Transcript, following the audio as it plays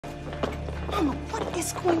Mama, what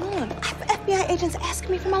is going on? I have FBI agents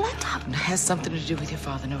asking me for my laptop. It has something to do with your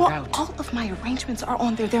father, no well, doubt. All of my arrangements are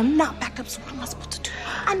on there. They're not backed up, so what am I supposed to do?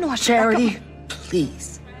 I know I should Charity,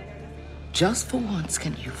 please. Just for once,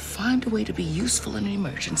 can you find a way to be useful in an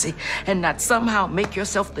emergency and not somehow make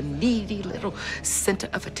yourself the needy little center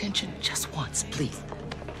of attention? Just once, please.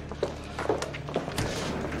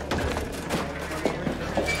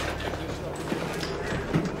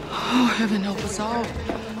 Oh, heaven help us all.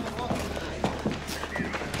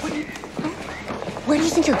 Where do you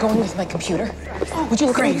think you're going with my computer? Oh, would you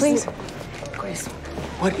look at me, please? Grace,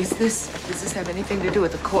 what is this? Does this have anything to do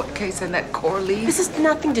with the court case and that core lead? This has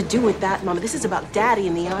nothing to do with that, Mama. This is about Daddy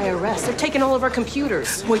and the IRS. They're taking all of our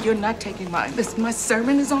computers. Well, you're not taking mine. Listen, my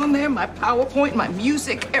sermon is on there, my PowerPoint, my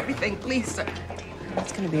music, everything. Please, sir.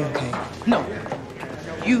 It's gonna be okay. No.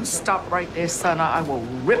 You stop right there, son, or I will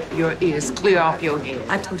rip your ears clear off your head.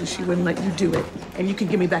 I told you she wouldn't let you do it. And you can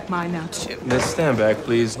give me back mine now, too. Miss, stand back,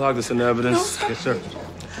 please. Log this in evidence. No, yes, sir.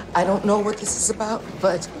 I don't know what this is about,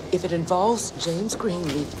 but if it involves James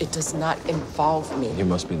Greenleaf, it does not involve me. You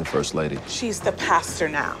must be the first lady. She's the pastor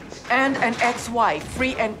now. And an ex-wife,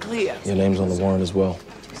 free and clear. Your name's on the warrant as well.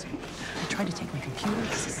 I tried to take my computer.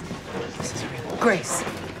 This is real. Grace.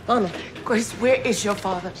 Mama. Grace, where is your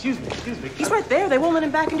father? Excuse me. He's right there. They won't let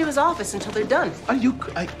him back into his office until they're done. Are you...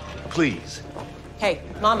 please. Hey,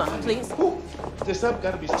 Mama, please. Ooh, this up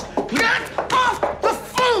gotta be... Get off the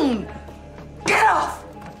phone! Get off!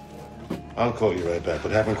 I'll call you right back,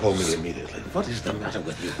 but have him call me immediately. What is the matter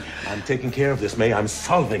with you? I'm taking care of this, May. I'm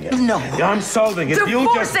solving it. No. I'm solving it.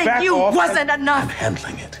 You'll just back you off. wasn't I'm enough.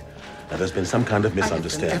 handling it. Now, there's been some kind of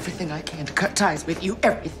misunderstanding. I have done everything I can to cut ties with you,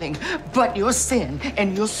 everything. But your sin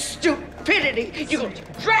and your stupidity, you're going to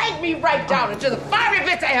drag me right down into the fiery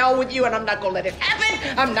pits of hell with you, and I'm not going to let it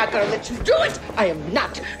happen. I'm not going to let you do it. I am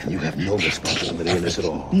not. And you have no responsibility in this at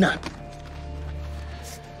all. None.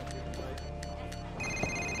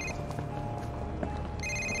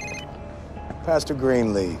 Pastor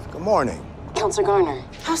Greenleaf, good morning. Counselor Garner,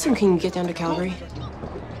 how soon can you get down to Cavalry?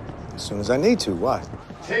 As soon as I need to, why?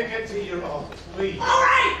 Take it to your office, please. All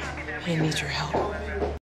right! I need your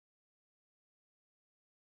help.